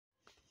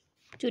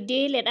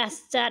Today, let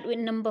us start with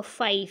number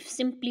 5,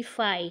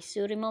 simplify.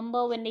 So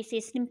remember, when they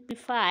say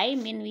simplify,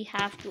 mean we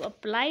have to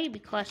apply,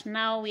 because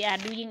now we are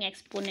doing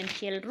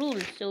exponential rule.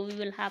 So we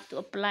will have to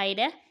apply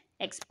the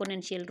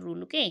exponential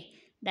rule, okay?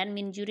 That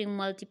means during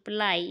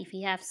multiply, if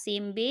we have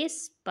same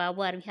base,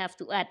 power we have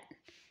to add.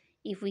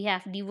 If we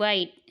have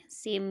divide,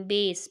 same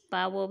base,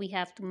 power we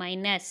have to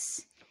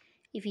minus.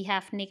 If we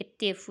have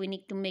negative, we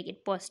need to make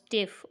it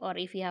positive. Or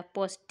if we have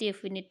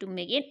positive, we need to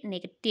make it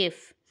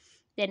negative.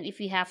 Then if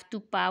we have 2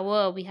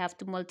 power, we have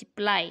to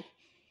multiply.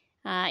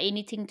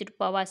 Anything to the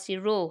power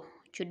 0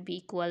 should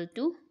be equal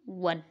to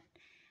 1.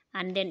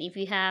 And then if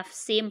we have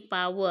same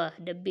power,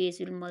 the base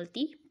will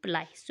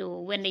multiply.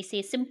 So when they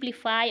say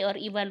simplify or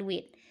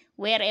evaluate,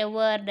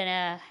 wherever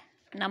the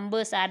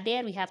numbers are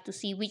there, we have to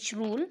see which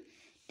rule.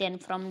 Then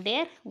from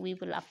there, we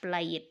will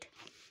apply it.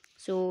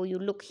 So you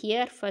look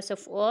here, first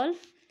of all,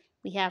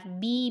 we have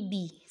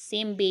BB,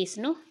 same base,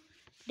 no?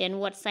 Then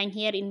what sign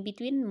here in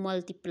between?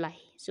 Multiply.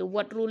 So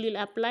what rule will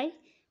apply?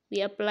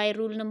 We apply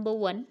rule number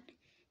 1.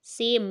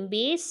 Same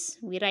base,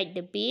 we write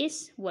the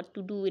base. What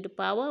to do with the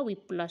power? We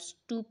plus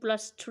 2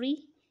 plus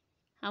 3.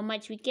 How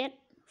much we get?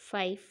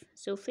 5.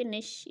 So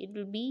finish. It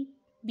will be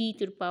b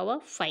to the power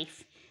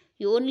 5.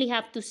 You only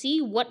have to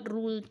see what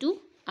rule to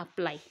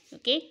apply.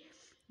 Okay.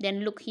 Then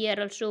look here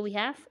also we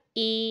have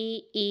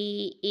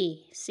A.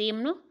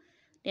 Same, no?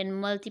 Then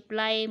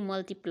multiply.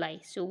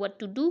 So what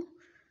to do?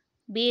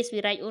 Base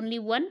we write only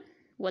 1.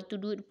 What to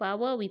do with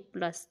power? We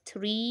plus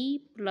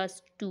 3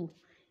 plus 2.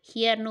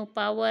 Here no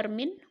power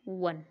mean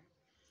 1.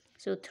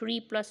 So 3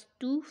 plus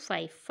 2,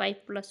 5. 5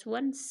 plus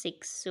 1,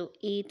 6. So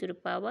A to the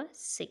power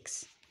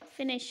 6.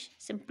 Finish.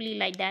 Simply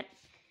like that.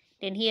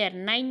 Then here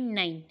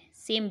 9.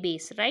 Same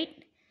base,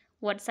 right?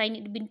 What sign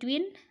in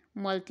between?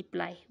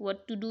 Multiply.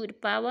 What to do with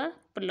power?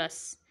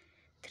 Plus.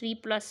 3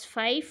 plus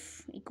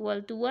 5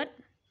 equal to what?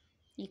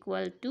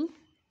 Equal to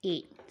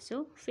 8.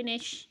 So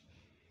finish.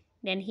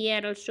 Then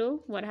here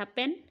also what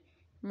happened?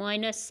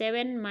 Minus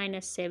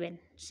 7.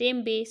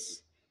 Same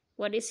base.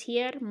 What is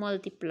here?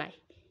 Multiply.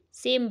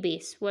 Same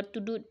base. What to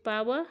do with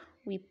power?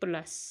 We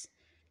plus.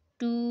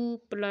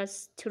 2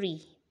 plus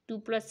 3. 2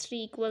 plus 3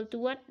 equal to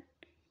what?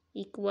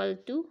 Equal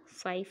to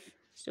 5.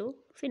 So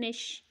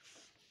finish.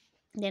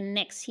 Then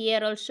next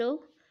here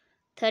also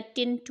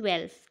 13,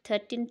 12.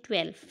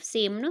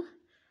 Same, no?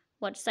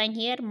 What sign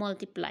here?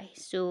 Multiply.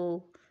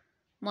 So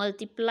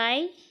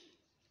multiply.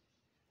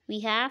 We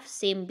have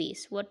same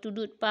base. What to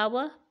do with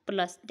power?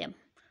 Plus them.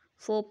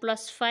 4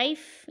 plus 5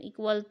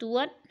 equal to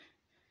what?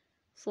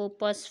 4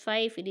 plus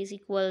 5, it is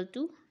equal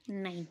to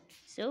 9.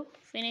 So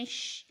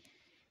finish.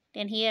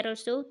 Then here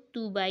also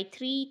 2 by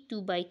 3,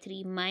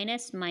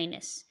 minus.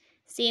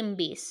 Same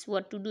base.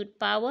 What to do with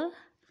power?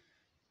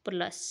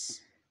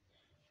 Plus.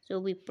 So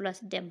we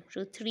plus them.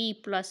 So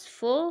 3 plus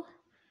 4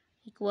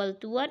 equal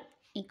to what?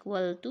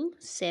 Equal to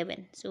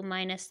 7. So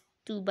minus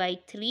 2 by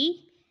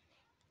 3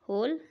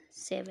 whole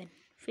 7.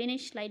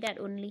 Finish like that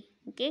only.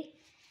 Okay.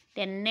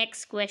 Then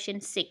next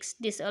question 6.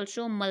 This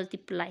also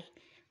multiply.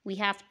 We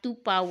have 2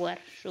 power.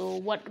 So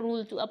what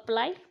rule to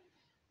apply?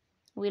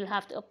 We'll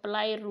have to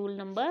apply rule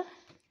number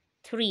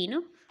 3.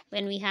 No?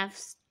 When we have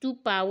 2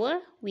 power,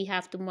 we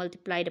have to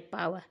multiply the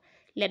power.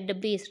 Let the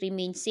base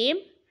remain same.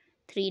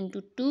 3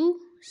 into 2,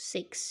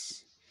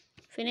 6.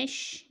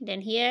 Finish.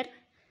 Then here,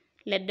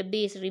 let the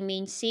base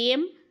remain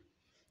same.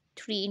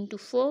 3 into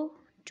 4,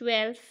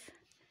 12.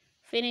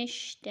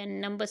 Finish. Then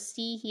number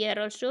C here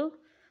also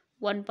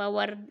 1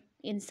 power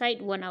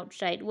inside, 1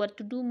 outside. What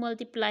to do?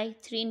 Multiply.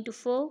 3 into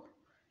 4,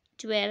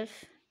 12.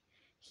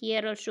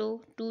 Here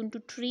also 2 into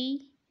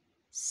 3,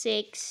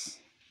 6.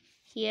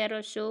 Here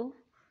also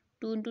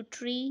 2 into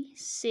 3,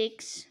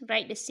 6.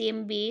 Write the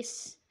same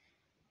base.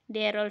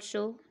 There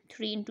also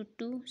 3 into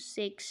 2,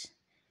 6.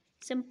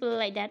 Simple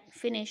like that.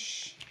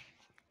 Finish.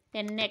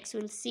 Then next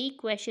we'll see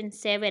question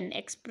 7.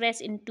 Express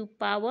into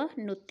power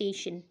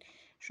notation.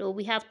 So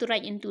we have to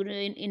write into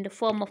in the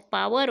form of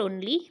power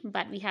only,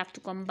 but we have to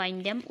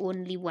combine them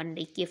only one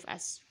they give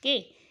us.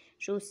 Okay.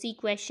 So see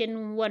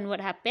question 1,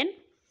 what happened?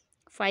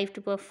 5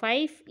 to the power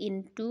 5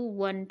 into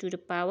 1 to the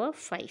power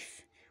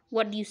 5.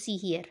 What do you see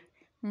here?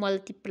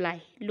 Multiply.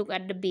 Look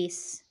at the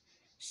base.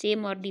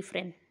 Same or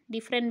different?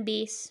 Different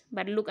base,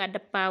 but look at the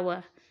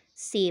power.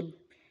 Same.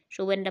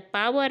 So when the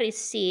power is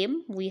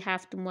same, we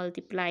have to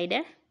multiply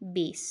the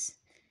base.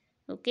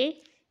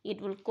 Okay. It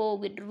will go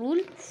with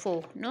rule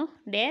 4. No?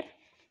 There.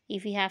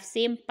 If we have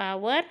same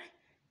power,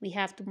 we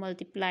have to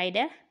multiply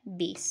the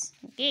base.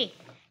 Okay.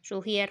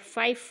 So here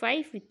 5,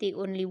 we take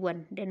only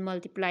 1. Then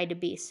multiply the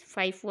base.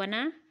 5, 1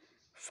 are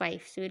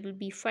 5. So it will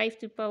be 5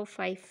 to the power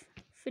 5.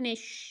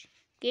 Finish.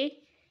 Okay.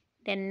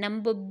 Then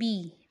number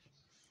B.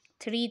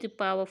 3 to the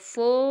power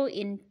 4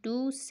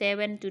 into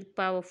 7 to the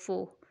power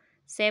 4.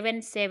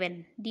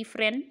 7.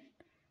 Different.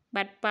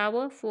 But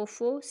power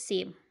 4,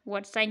 same.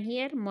 What sign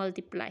here?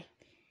 Multiply.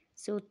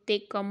 So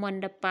take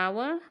common the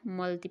power,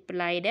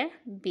 multiply the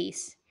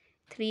base.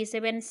 3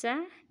 7s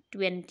are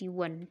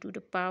 21 to the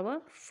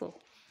power 4.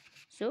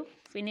 So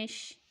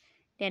finish.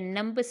 Then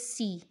number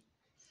C.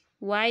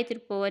 Y to the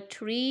power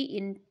 3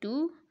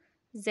 into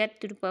z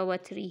to the power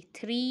 3.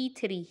 3,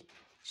 3.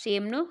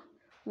 Same, no?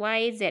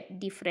 Y, z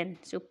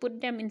different. So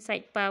put them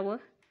inside power.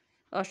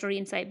 Or sorry,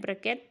 inside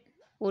bracket.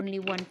 Only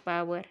one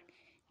power.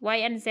 Y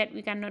and z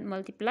we cannot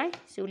multiply.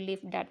 So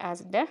leave that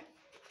as the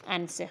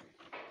answer.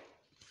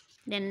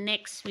 Then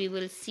next we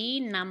will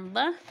see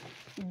number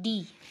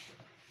D.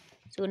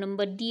 So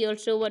number D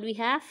also what we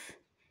have?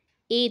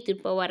 A to the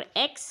power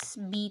x,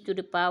 b to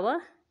the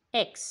power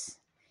x.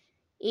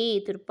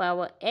 A to the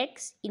power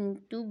x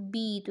into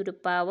b to the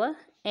power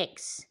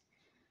x.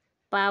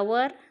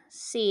 Power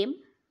same,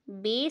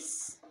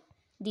 base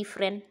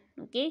different.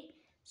 Okay,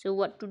 so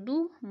what to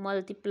do?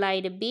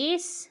 Multiply the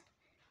base,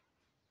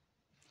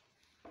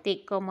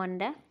 take common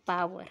the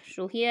power.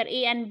 So here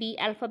A and B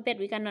alphabet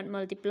we cannot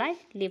multiply,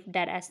 leave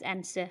that as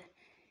answer.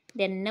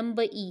 Then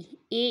number E,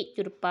 8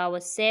 to the power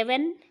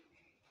 7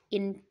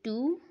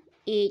 into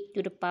 8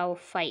 to the power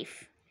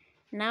 5.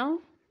 Now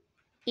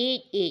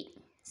 8, 8,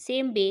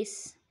 same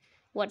base.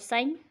 What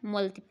sign?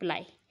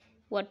 Multiply.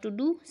 What to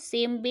do?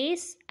 Same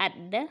base,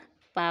 add the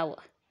power.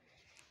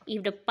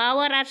 If the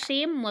power are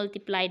same,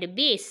 multiply the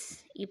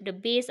base. If the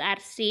base are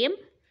same,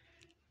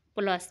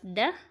 plus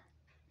the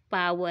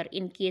power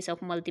in case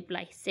of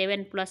multiply.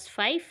 7 plus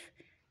 5,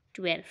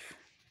 12.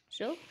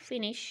 So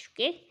finish.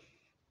 Okay.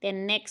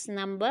 Then next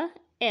number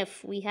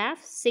F, we have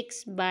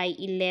 6 by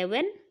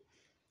 11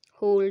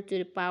 whole to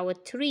the power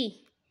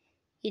 3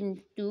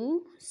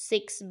 into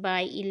 6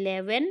 by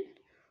 11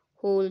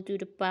 whole to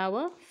the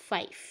power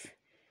 5.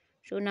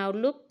 So now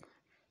look,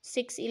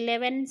 6,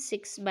 11,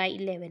 6 by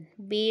 11.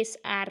 Base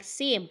are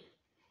same.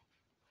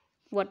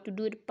 What to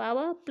do with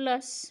power?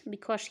 Plus,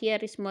 because here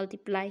is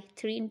multiply.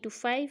 3 into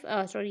 5,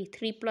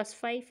 3 plus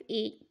 5,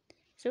 8.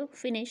 So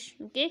finish.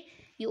 Okay.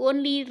 You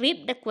only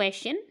read the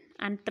question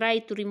and try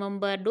to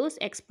remember those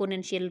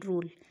exponential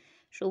rule.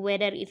 So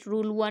whether it's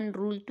rule 1,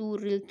 rule 2,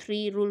 rule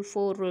 3, rule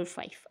 4, rule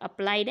 5.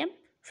 Apply them,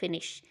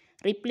 finish.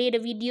 Replay the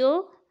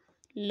video,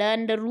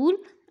 learn the rule,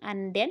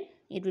 and then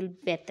it will be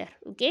better.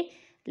 Okay.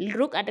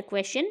 Look at the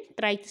question,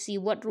 try to see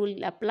what rule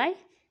will apply.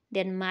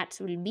 Then maths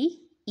will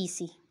be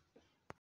easy.